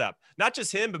keep that up, not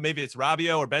just him, but maybe it's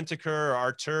Rabiot or Bentancur or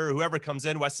Artur, whoever comes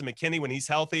in, Weston McKennie when he's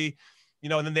healthy,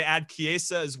 and then they add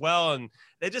Chiesa as well. And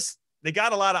they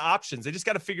got a lot of options. They just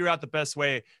got to figure out the best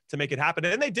way to make it happen.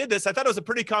 And they did this. I thought it was a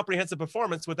pretty comprehensive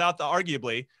performance without the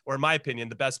arguably, or in my opinion,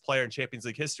 the best player in Champions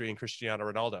League history in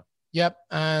Cristiano Ronaldo. Yep.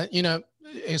 A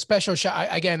special shot.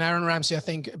 Again, Aaron Ramsey, I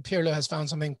think Pirlo has found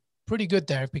something pretty good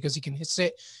there because he can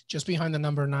sit just behind the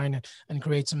number 9 and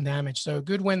create some damage. So a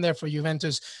good win there for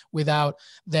Juventus without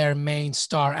their main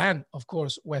star and, of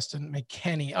course, Weston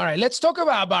McKennie. All right, let's talk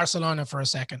about Barcelona for a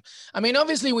second. I mean,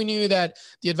 obviously, we knew that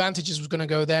the advantages was going to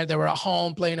go there. They were at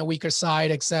home playing a weaker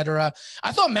side, etc.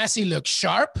 I thought Messi looked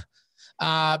sharp,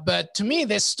 but to me,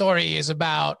 this story is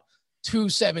about 2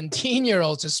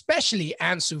 17-year-olds, especially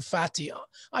Ansu Fati.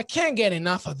 I can't get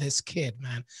enough of this kid,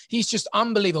 man. He's just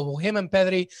unbelievable. Him and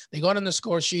Pedri, they got on the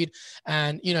score sheet,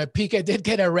 and Piqué did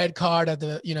get a red card at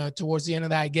the towards the end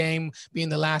of that game, being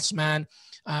the last man,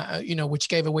 which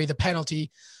gave away the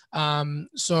penalty.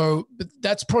 So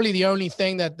that's probably the only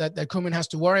thing that Koeman has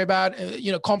to worry about.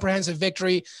 Comprehensive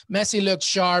victory. Messi looked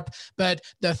sharp, but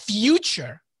the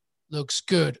future looks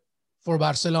good for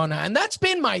Barcelona. And that's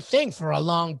been my thing for a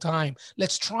long time.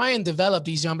 Let's try and develop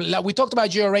these young. We talked about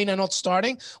Gio Reyna not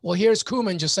starting. Well, here's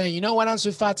Koeman just saying, you know what,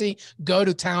 Ansu Fati, go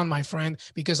to town, my friend,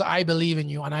 because I believe in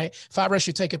you. And Fabra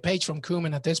should take a page from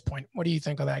Koeman at this point. What do you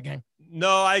think of that game?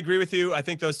 No, I agree with you. I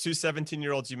think those 2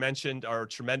 17-year-olds you mentioned are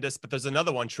tremendous, but there's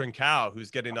another one, Trincao,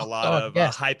 who's getting a lot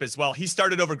of hype as well. He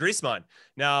started over Griezmann.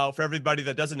 Now, for everybody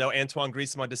that doesn't know, Antoine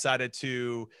Griezmann decided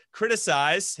to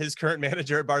criticize his current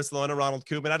manager at Barcelona, Ronald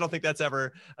Koeman. I don't think that's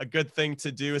ever a good thing to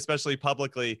do, especially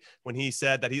publicly, when he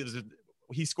said that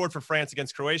he scored for France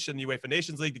against Croatia in the UEFA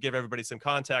Nations League, to give everybody some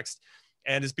context,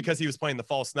 and it's because he was playing the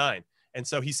false 9. And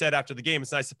so he said after the game,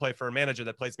 it's nice to play for a manager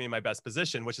that plays me in my best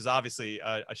position, which is obviously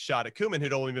a shot at Koeman,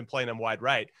 who'd only been playing him wide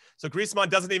right. So Griezmann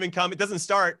doesn't even come. It doesn't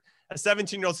start. A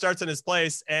 17-year-old starts in his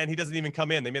place, and he doesn't even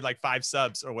come in. They made like 5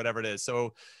 subs or whatever it is.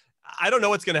 So I don't know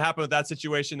what's going to happen with that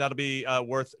situation. That'll be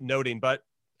worth noting. But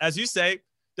as you say,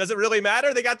 does it really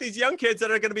matter? They got these young kids that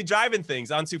are going to be driving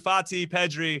things. Ansu Fati,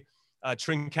 Pedri,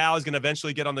 Trincao is going to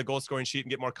eventually get on the goal scoring sheet and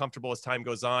get more comfortable as time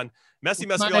goes on. Messi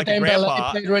must feel like a grandpa.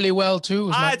 Played really well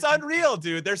too. It's unreal,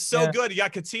 dude. They're so good. You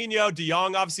got Coutinho, De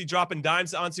Jong, obviously dropping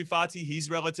dimes to Ansu Fati. He's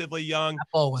relatively young.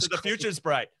 So the future's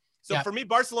bright. So for me,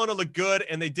 Barcelona looked good,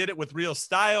 and they did it with real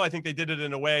style. I think they did it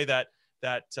in a way that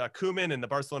Koeman and the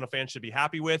Barcelona fans should be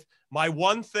happy with. My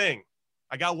one thing,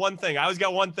 I always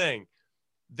got one thing.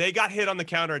 They got hit on the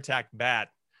counterattack bad.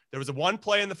 There was one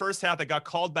play in the first half that got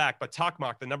called back, but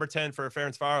Tokmak, the number 10 for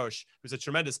Ferencváros, who's a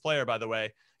tremendous player, by the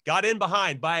way, got in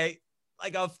behind by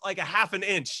like a half an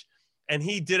inch, and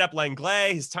he did up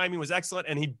Langlais. His timing was excellent,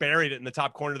 and he buried it in the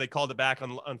top corner. They called it back,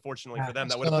 unfortunately for them.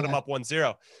 That would have put them up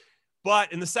 1-0.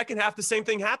 But in the second half, the same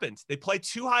thing happened. They play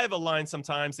too high of a line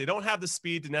sometimes. They don't have the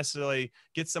speed to necessarily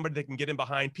get somebody that can get in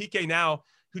behind. Piqué now,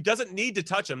 who doesn't need to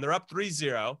touch him. They're up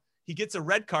 3-0. He gets a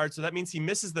red card, so that means he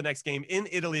misses the next game in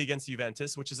Italy against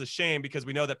Juventus, which is a shame because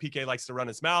we know that Piqué likes to run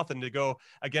his mouth, and to go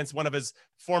against one of his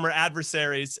former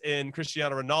adversaries in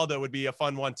Cristiano Ronaldo would be a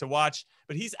fun one to watch.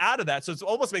 But he's out of that, so it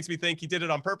almost makes me think he did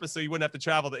it on purpose so he wouldn't have to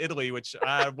travel to Italy, which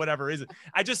whatever reason.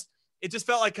 It just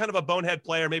felt like kind of a bonehead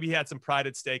player. Maybe he had some pride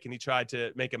at stake and he tried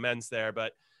to make amends there,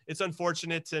 but it's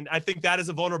unfortunate. And I think that is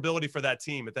a vulnerability for that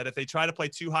team, that if they try to play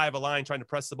too high of a line, trying to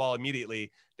press the ball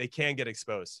immediately, they can get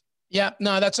exposed. Yeah,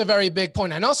 no, that's a very big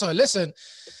point. And also, listen,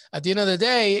 at the end of the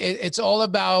day, it's all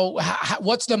about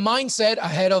what's the mindset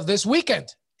ahead of this weekend.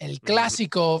 El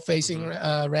Clásico facing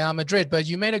Real Madrid. But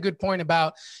you made a good point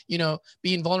about,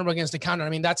 being vulnerable against the counter. I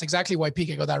mean, that's exactly why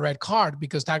Piqué got that red card,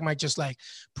 because Tagmike just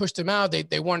pushed him out.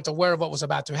 They weren't aware of what was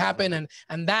about to happen.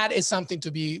 And that is something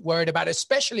to be worried about,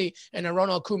 especially in a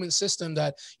Ronald Koeman system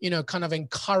that, kind of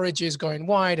encourages going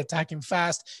wide, attacking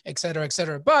fast, et cetera, et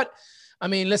cetera. But I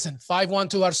mean, listen, 5-1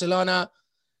 to Barcelona.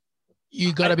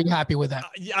 You got to be happy with that.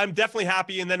 I'm definitely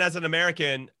happy. And then as an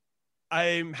American,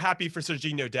 I'm happy for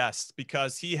Serginho Dest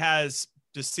because he has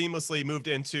just seamlessly moved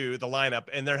into the lineup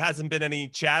and there hasn't been any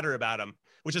chatter about him,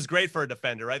 which is great for a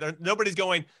defender, right? Nobody's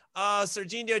going, oh,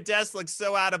 Serginho Dest looks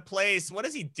so out of place. What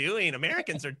is he doing?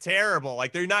 Americans are terrible.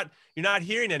 Like you're not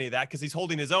hearing any of that because he's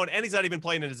holding his own and he's not even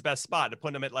playing in his best spot to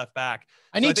put him at left back.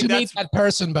 I need to meet that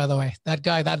person, by the way, that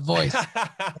guy, that voice.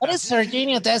 What is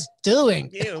Serginho Dest doing?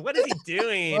 Dude, what is he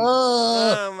doing?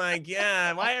 Oh my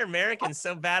God. Why are Americans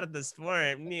so bad at the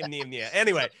sport?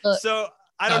 Anyway, so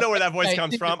I don't know where that voice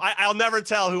comes from. I'll never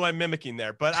tell who I'm mimicking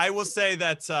there, but I will say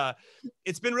that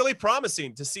it's been really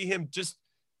promising to see him just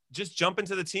jump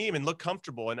into the team and look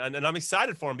comfortable. And I'm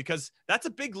excited for him because that's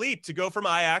a big leap to go from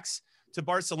Ajax to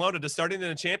Barcelona to starting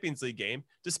in a Champions League game,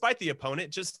 despite the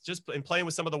opponent, just in playing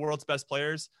with some of the world's best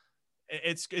players.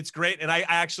 It's great. And I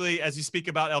actually, as you speak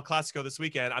about El Clasico this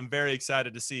weekend, I'm very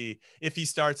excited to see if he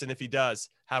starts and if he does,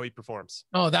 how he performs.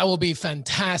 Oh, that will be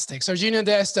fantastic. Sergiño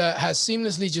Dest has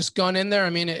seamlessly just gone in there. I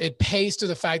mean, it pays to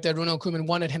the fact that Ronald Koeman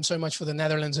wanted him so much for the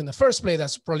Netherlands in the first place.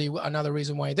 That's probably another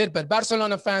reason why he did. But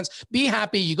Barcelona fans, be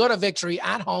happy. You got a victory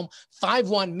at home,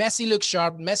 5-1. Messi looks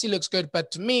sharp. Messi looks good.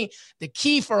 But to me, the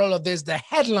key for all of this, the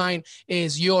headline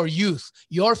is your youth.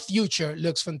 Your future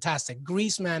looks fantastic.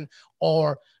 Griezmann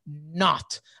or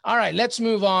not. All right, let's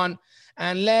move on.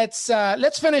 And let's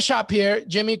finish up here,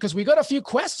 Jimmy, because we got a few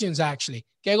questions actually.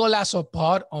 Que Golazo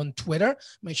Pod on Twitter.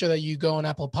 Make sure that you go on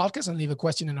Apple Podcasts and leave a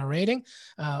question in our rating.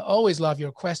 Always love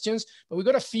your questions, but we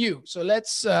got a few. So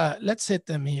let's hit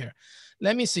them here.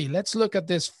 Let me see. Let's look at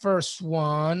this first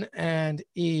one, and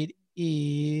it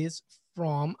is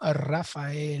from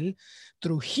Rafael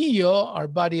Trujillo, our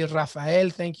buddy Rafael.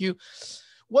 Thank you.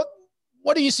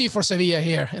 What do you see for Sevilla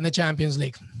here in the Champions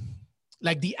League?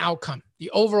 Like the outcome, the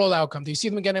overall outcome. Do you see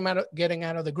them getting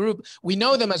out of the group? We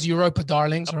know them as Europa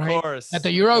darlings, right? Of course. That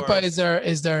the Europa is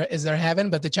their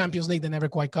heaven, but the Champions League, they never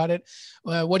quite got it.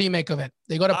 What do you make of it?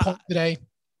 They got a point today.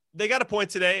 They got a point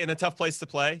today in a tough place to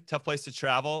play, tough place to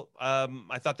travel.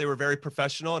 I thought they were very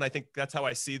professional, and I think that's how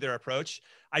I see their approach.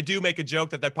 I do make a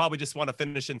joke that they probably just want to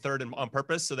finish in third on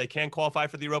purpose so they can qualify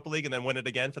for the Europa League and then win it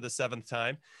again for the 7th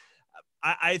time.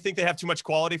 I think they have too much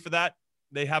quality for that.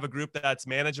 They have a group that's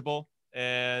manageable.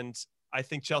 And I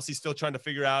think Chelsea's still trying to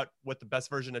figure out what the best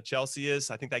version of Chelsea is.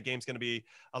 I think that game's going to be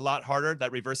a lot harder,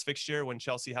 that reverse fixture when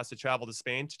Chelsea has to travel to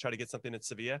Spain to try to get something at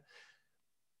Sevilla.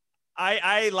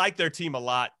 I like their team a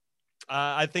lot.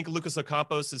 I think Lucas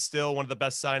Ocampos is still one of the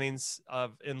best signings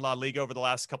in La Liga over the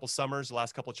last couple summers, the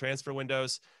last couple transfer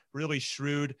windows. Really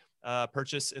shrewd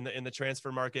purchase in the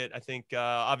transfer market. I think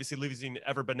obviously losing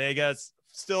Ever Banega is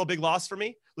still a big loss for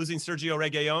me. Losing Sergio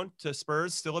Reguilón to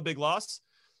Spurs, still a big loss.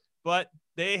 But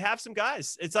they have some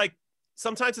guys. It's like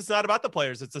sometimes it's not about the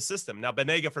players, it's a system. Now,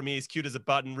 Banega for me is cute as a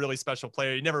button, really special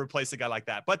player. You never replace a guy like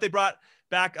that. But they brought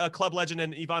back a club legend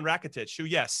in Ivan Rakitic, who,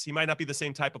 yes, he might not be the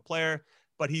same type of player,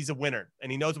 but he's a winner.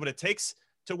 And he knows what it takes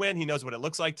to win. He knows what it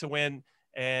looks like to win.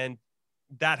 And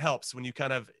that helps when you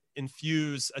kind of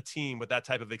infuse a team with that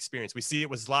type of experience. We see it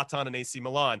with Zlatan and AC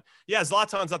Milan. Yeah,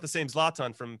 Zlatan's not the same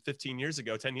Zlatan from 15 years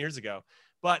ago, 10 years ago.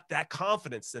 But that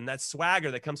confidence and that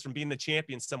swagger that comes from being the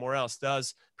champion somewhere else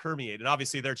does permeate. And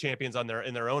obviously they're champions in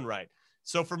their own right.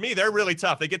 So for me, they're really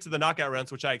tough. They get to the knockout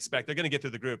rounds, which I expect. They're going to get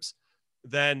through the groups.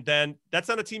 Then that's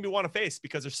not a team you want to face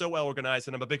because they're so well organized.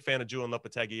 And I'm a big fan of Julian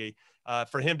Lopetegui.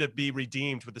 For him to be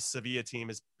redeemed with the Sevilla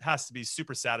team has to be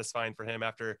super satisfying for him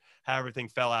after how everything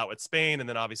fell out with Spain and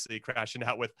then obviously crashing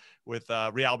out with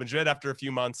Real Madrid after a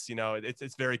few months. You know,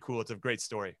 it's very cool. It's a great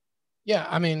story. Yeah,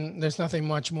 I mean, there's nothing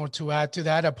much more to add to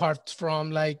that apart from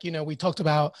we talked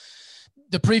about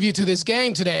the preview to this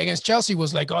game today against Chelsea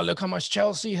was like, oh, look how much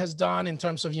Chelsea has done in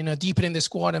terms of, deepening the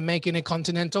squad and making it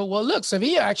continental. Well, look,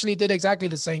 Sevilla actually did exactly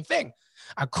the same thing.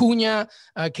 Acuna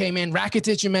came in,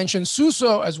 Rakitic, you mentioned,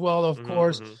 Suso as well, of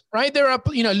course, right? There are,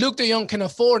 Luke de Jong can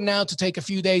afford now to take a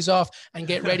few days off and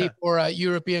get ready for a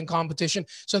European competition.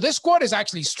 So this squad is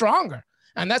actually stronger.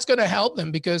 And that's going to help them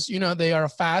because, they are a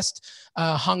fast,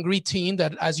 hungry team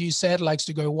that, as you said, likes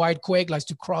to go wide quick, likes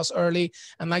to cross early,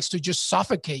 and likes to just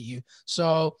suffocate you.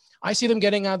 So I see them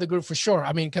getting out of the group for sure.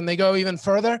 I mean, can they go even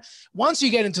further? Once you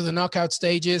get into the knockout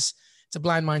stages, it's a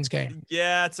blind man's game.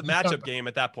 Yeah, it's a matchup game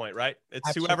at that point, right? It's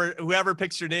Absolutely. whoever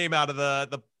picks your name out of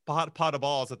the pot of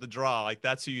balls at the draw. Like,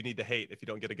 that's who you need to hate if you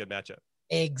don't get a good matchup.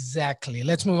 Exactly.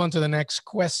 Let's move on to the next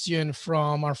question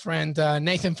from our friend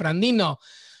Nathan Frandino.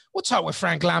 What's up with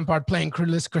Frank Lampard playing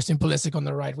Christian Pulisic on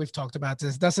the right? We've talked about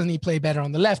this. Doesn't he play better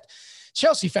on the left?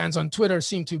 Chelsea fans on Twitter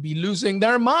seem to be losing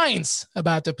their minds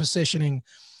about the positioning.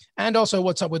 And also,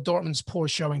 what's up with Dortmund's poor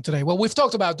showing today? Well, we've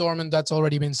talked about Dortmund. That's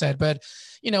already been said. But,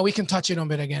 we can touch it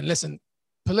on it again. Listen,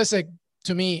 Pulisic,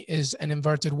 to me, is an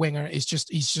inverted winger. He's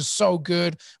just so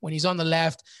good when he's on the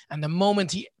left. And the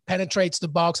moment he penetrates the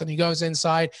box and he goes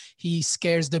inside, he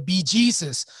scares the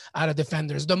bejesus out of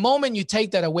defenders. The moment you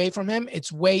take that away from him,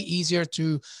 it's way easier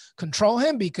to control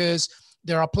him because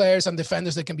there are players and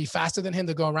defenders that can be faster than him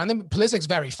to go around him. Pulisic's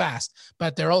very fast,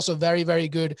 but they're also very, very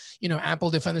good, ample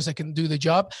defenders that can do the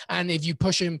job. And if you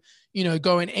push him,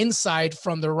 going inside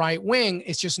from the right wing,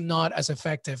 it's just not as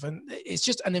effective. And it's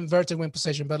just an inverted wing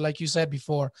position. But like you said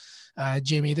before,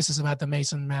 Jimmy, this is about the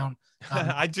Mason Mount.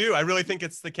 I do. I really think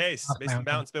it's the case. Mason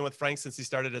Mount's been with Frank since he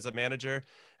started as a manager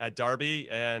at Derby,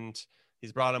 and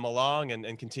he's brought him along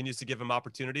and continues to give him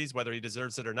opportunities, whether he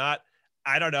deserves it or not.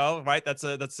 I don't know, right? That's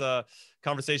a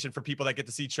conversation for people that get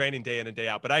to see training day in and day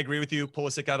out. But I agree with you.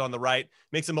 Pulisic out on the right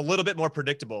makes him a little bit more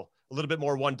predictable, a little bit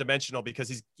more one-dimensional, because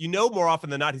he's, more often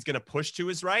than not, he's going to push to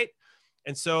his right.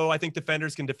 And so I think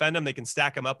defenders can defend him. They can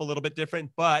stack him up a little bit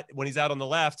different. But when he's out on the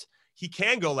left, he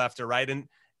can go left or right. And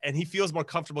he feels more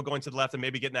comfortable going to the left and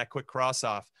maybe getting that quick cross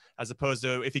off, as opposed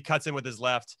to if he cuts in with his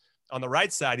left on the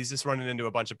right side, he's just running into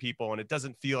a bunch of people, and it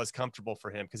doesn't feel as comfortable for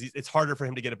him because it's harder for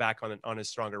him to get it back on his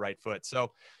stronger right foot.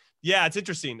 So, yeah, it's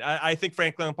interesting. I think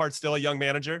Frank Lampard's still a young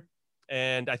manager,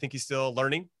 and I think he's still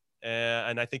learning,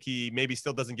 and I think he maybe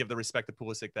still doesn't give the respect to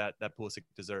Pulisic that Pulisic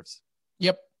deserves.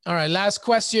 Yep. All right. Last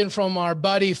question from our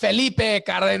buddy Felipe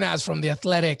Cárdenas from The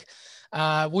Athletic.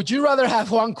 Would you rather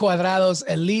have Juan Cuadrado's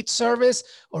elite service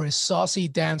or his saucy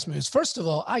dance moves? First of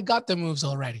all, I got the moves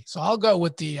already, so I'll go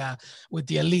with the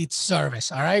elite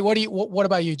service. All right. What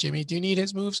about you, Jimmy? Do you need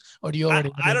his moves, or do you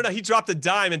already? I don't know. He dropped a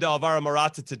dime into Alvaro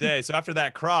Morata today, so after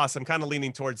that cross, I'm kind of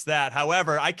leaning towards that.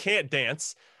 However, I can't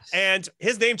dance, and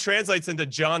his name translates into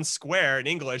John Square in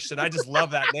English, and I just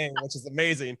love that name, which is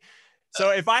amazing.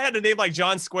 So if I had a name like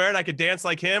John Square and I could dance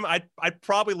like him, I'd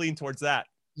probably lean towards that.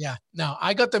 Yeah, no,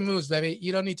 I got the moves, baby.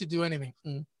 You don't need to do anything.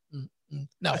 No,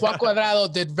 Juan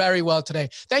Cuadrado did very well today.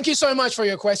 Thank you so much for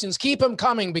your questions. Keep them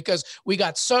coming because we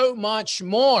got so much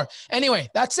more. Anyway,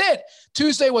 that's it.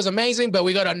 Tuesday was amazing, but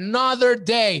we got another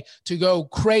day to go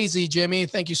crazy, Jimmy.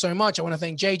 Thank you so much. I want to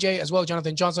thank JJ as well,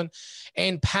 Jonathan Johnson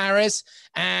in Paris,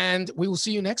 and we will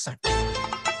see you next time.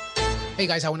 Hey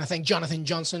guys, I want to thank Jonathan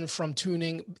Johnson from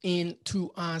tuning in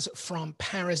to us from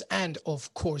Paris, and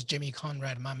of course, Jimmy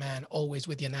Conrad, my man, always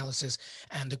with the analysis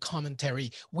and the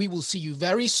commentary. We will see you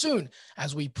very soon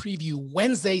as we preview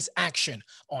Wednesday's action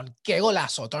on Que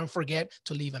Golazo. Don't forget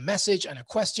to leave a message and a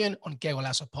question on Que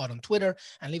Golazo Pod on Twitter,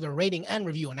 and leave a rating and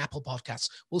review on Apple Podcasts.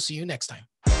 We'll see you next time.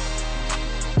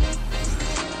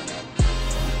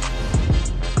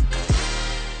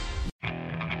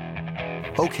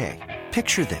 Okay,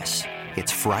 picture this. It's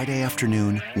Friday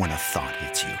afternoon when a thought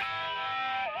hits you.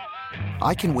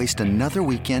 I can waste another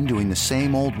weekend doing the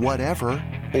same old whatever,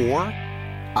 or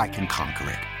I can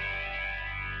conquer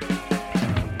it.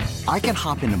 I can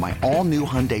hop into my all-new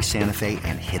Hyundai Santa Fe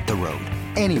and hit the road.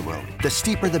 Any road. The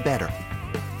steeper, the better.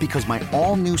 Because my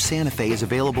all-new Santa Fe is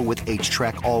available with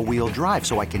H-Track all-wheel drive,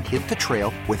 so I can hit the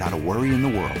trail without a worry in the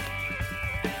world.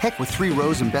 Heck, with 3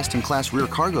 rows and best-in-class rear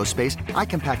cargo space, I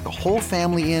can pack the whole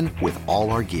family in with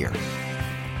all our gear.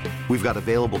 We've got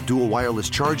available dual wireless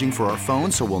charging for our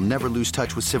phones, so we'll never lose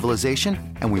touch with civilization,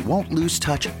 and we won't lose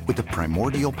touch with the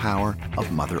primordial power of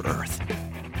Mother Earth.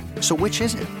 So which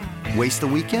is it? Waste the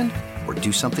weekend or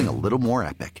do something a little more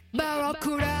epic?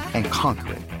 And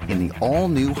conquer it in the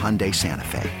all-new Hyundai Santa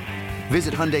Fe.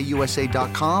 Visit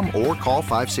HyundaiUSA.com or call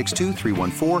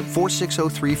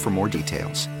 562-314-4603 for more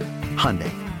details.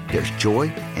 Hyundai, there's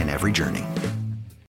joy in every journey.